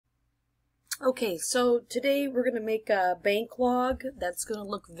Okay, so today we're going to make a bank log that's going to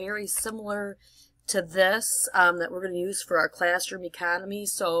look very similar to this that we're going to use for our classroom economy.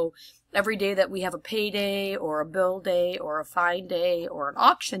 So every day that we have a payday or a bill day or a fine day or an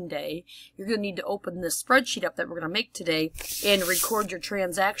auction day, you're going to need to open this spreadsheet up that we're going to make today and record your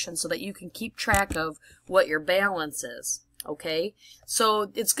transactions so that you can keep track of what your balance is. Okay,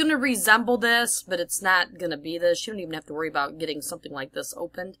 so it's going to resemble this, but it's not going to be this. You don't even have to worry about getting something like this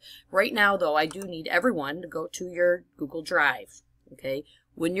opened. Right now, though, I do need everyone to go to your Google Drive. Okay,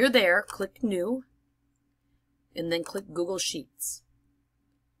 when you're there, click New, and then click Google Sheets.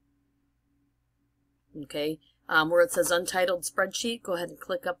 Okay, where it says Untitled Spreadsheet, go ahead and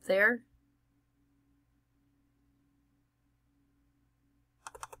click up there.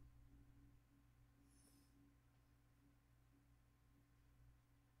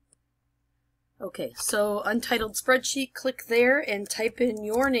 Okay, so Untitled Spreadsheet, click there and type in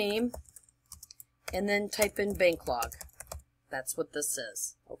your name and then type in bank log. That's what this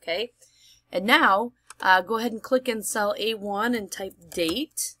is, okay? And now, go ahead and click in cell A1 and type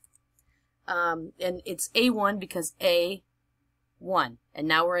date. And it's A1 because A1. And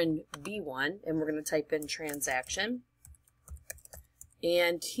now we're in B1 and we're going to type in transaction.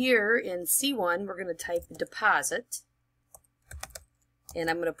 And here in C1, we're going to type deposit. And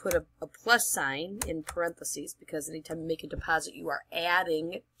I'm going to put a plus sign in parentheses because anytime you make a deposit, you are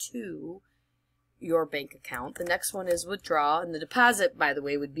adding to your bank account. The next one is withdraw, and the deposit, by the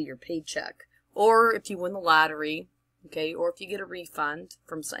way, would be your paycheck. Or if you win the lottery, okay, or if you get a refund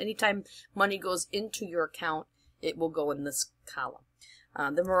from anytime money goes into your account, it will go in this column.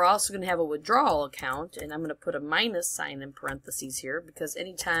 Then we're also going to have a withdrawal account, and I'm going to put a minus sign in parentheses here because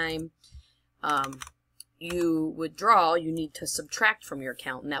anytime you withdraw, you need to subtract from your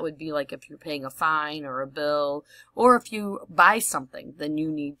account, and that would be like if you're paying a fine or a bill, or if you buy something, then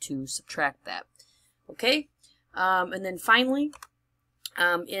you need to subtract that. Okay, and then finally,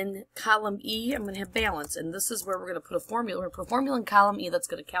 in column E, I'm going to have balance, and this is where we're going to put a formula. We're going to put a formula in column E that's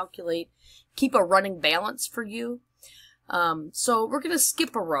going to calculate, keep a running balance for you. So we're going to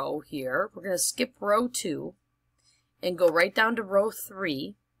skip a row here. We're going to skip row 2 and go right down to row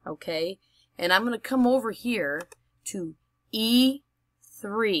 3, okay? And I'm going to come over here to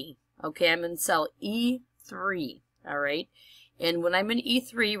E3. Okay, I'm in cell E3. All right. And when I'm in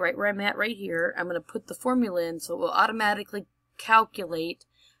E3, right where I'm at right here, I'm going to put the formula in so it will automatically calculate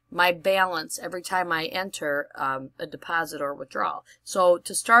my balance every time I enter a deposit or withdrawal. So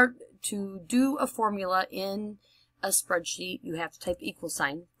to start to do a formula in a spreadsheet, you have to type equal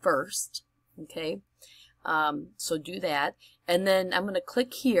sign first. Okay. So do that. And then I'm going to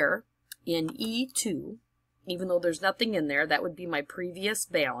click here in E2, even though there's nothing in there, that would be my previous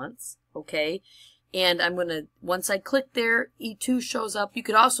balance, okay? And I'm going to, once I click there, E2 shows up. You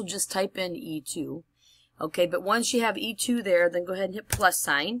could also just type in E2, okay? But once you have E2 there, then go ahead and hit plus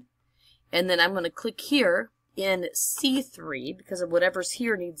sign. And then I'm going to click here in C3, because of whatever's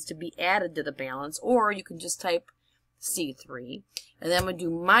here needs to be added to the balance, or you can just type C3. And then I'm going to do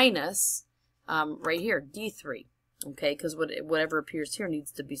minus right here, D3. Okay, because whatever appears here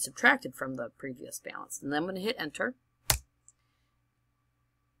needs to be subtracted from the previous balance. And then I'm going to hit enter.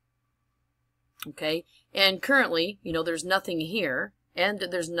 Okay, and currently, you know, there's nothing here, and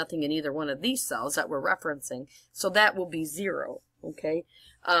there's nothing in either one of these cells that we're referencing, so that will be 0. Okay,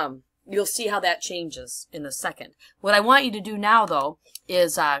 you'll see how that changes in a second. What I want you to do now, though,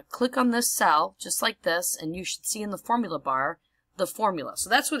 is click on this cell, just like this, and you should see in the formula bar the formula. So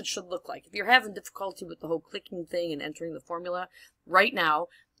that's what it should look like. If you're having difficulty with the whole clicking thing and entering the formula, right now,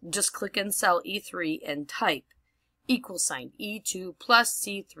 just click in cell E3 and type equal sign E2 plus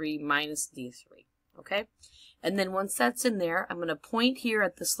C3 minus D3. Okay? And then once that's in there, I'm going to point here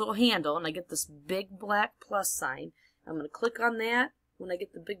at this little handle, and I get this big black plus sign. I'm going to click on that when I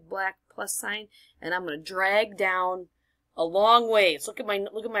get the big black plus sign, and I'm going to drag down a long ways. Look at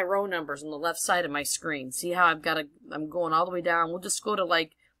my row numbers on the left side of my screen. See how I'm going all the way down. We'll just go to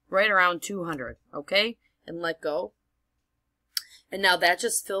like right around 200, okay? And let go. And now that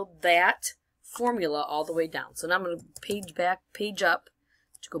just filled that formula all the way down. So now I'm going to page up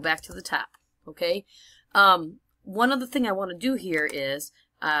to go back to the top, okay? One other thing I want to do here is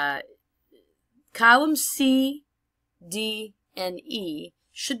column C, D, and E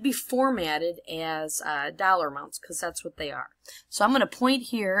should be formatted as dollar amounts because that's what they are. So I'm going to point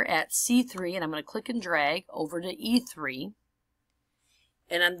here at C3 and I'm going to click and drag over to E3.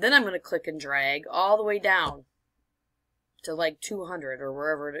 And then I'm going to click and drag all the way down to like 200 or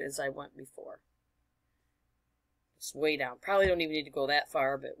wherever it is I went before. It's way down. Probably don't even need to go that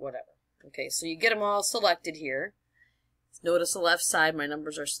far, but whatever. Okay, so you get them all selected here. Notice the left side, my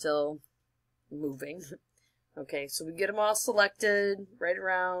numbers are still moving. Okay, so we get them all selected right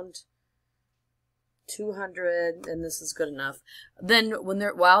around 200, and this is good enough. Then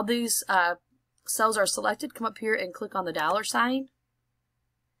while these cells are selected, come up here and click on the $sign.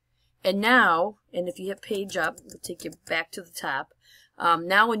 And now, and if you hit page up, it'll take you back to the top.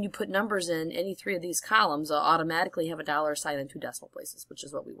 Now when you put numbers in any three of these columns, they'll automatically have a $sign and 2 decimal places, which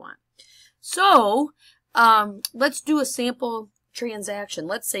is what we want. So let's do a sample transaction.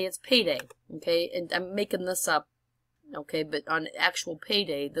 Let's say it's payday, okay? And I'm making this up, okay? But on actual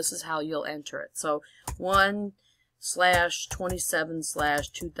payday, this is how you'll enter it. So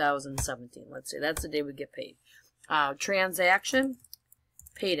 1/27/2017. Let's say that's the day we get paid. Transaction,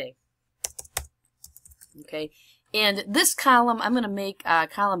 payday. Okay, and this column, I'm going to make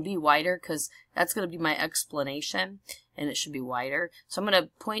column B wider because that's going to be my explanation, and it should be wider. So I'm going to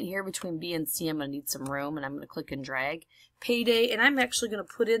point here between B and C. I'm going to need some room, and I'm going to click and drag. Payday, and I'm actually going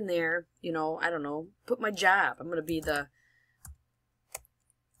to put in there, you know, I don't know, put my job. I'm going to be the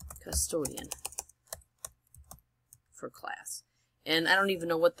custodian for class. And I don't even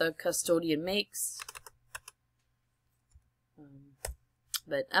know what the custodian makes.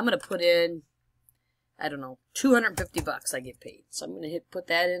 But I'm going to put in, I don't know, $250 I get paid. So I'm going to put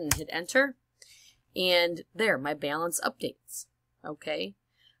that in and hit enter. And there, my balance updates. Okay.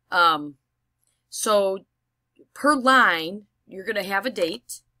 So per line, you're going to have a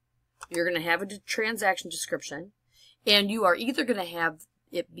date. You're going to have a transaction description. And you are either going to have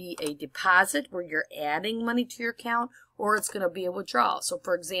it be a deposit where you're adding money to your account, or it's going to be a withdrawal. So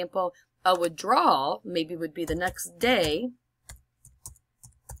for example, a withdrawal maybe would be the next day.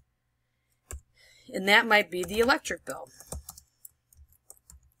 And that might be the electric bill.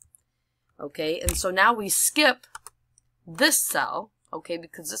 Okay, and so now we skip this cell, okay,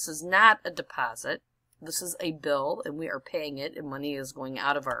 because this is not a deposit. This is a bill, and we are paying it, and money is going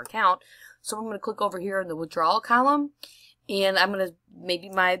out of our account. So I'm going to click over here in the withdrawal column, and I'm going to, maybe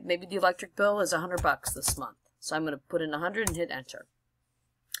the electric bill is $100 this month. So I'm going to put in 100 and hit enter.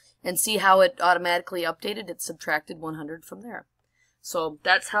 And see how it automatically updated? It subtracted 100 from there. So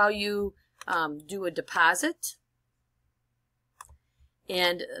that's how you do a deposit,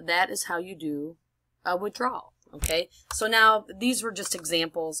 and that is how you do a withdrawal. Okay, so now these were just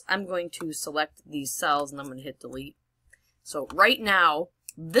examples. I'm going to select these cells and I'm going to hit delete. So right now,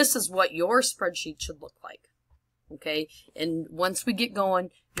 this is what your spreadsheet should look like. Okay, and once we get going,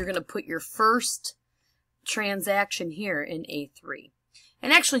 you're going to put your first transaction here in A3.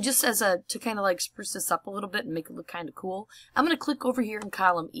 And actually, just as to kind of like spruce this up a little bit and make it look kind of cool, I'm going to click over here in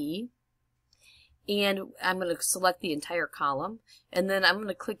column E. And I'm going to select the entire column, and then I'm going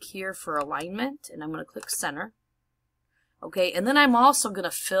to click here for alignment, and I'm going to click center. Okay, and then I'm also going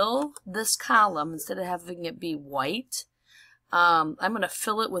to fill this column, instead of having it be white, I'm going to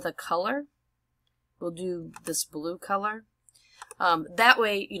fill it with a color. We'll do this blue color. That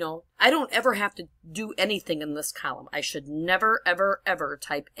way, you know, I don't ever have to do anything in this column. I should never, ever, ever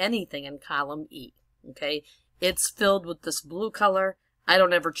type anything in column E. Okay, it's filled with this blue color. I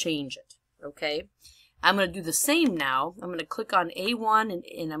don't ever change it. Okay, I'm going to do the same now. I'm going to click on A1 and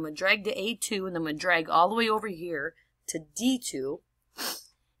I'm going to drag to A2, and I'm going to drag all the way over here to D2,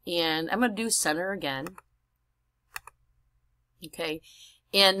 and I'm going to do center again. Okay,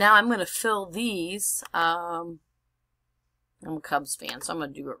 and now I'm going to fill these. I'm a Cubs fan, so I'm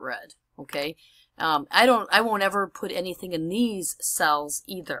going to do it red. Okay, I won't ever put anything in these cells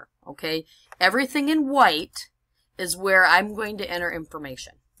either. Okay, everything in white is where I'm going to enter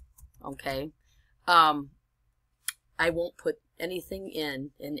information. Okay, I won't put anything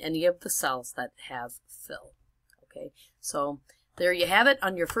in any of the cells that have fill. Okay, so there you have it.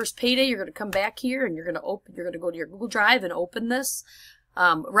 On your first payday, you're going to come back here and you're going to go to your Google Drive and open this.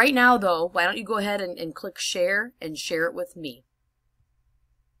 Right now, though, why don't you go ahead and click share and share it with me?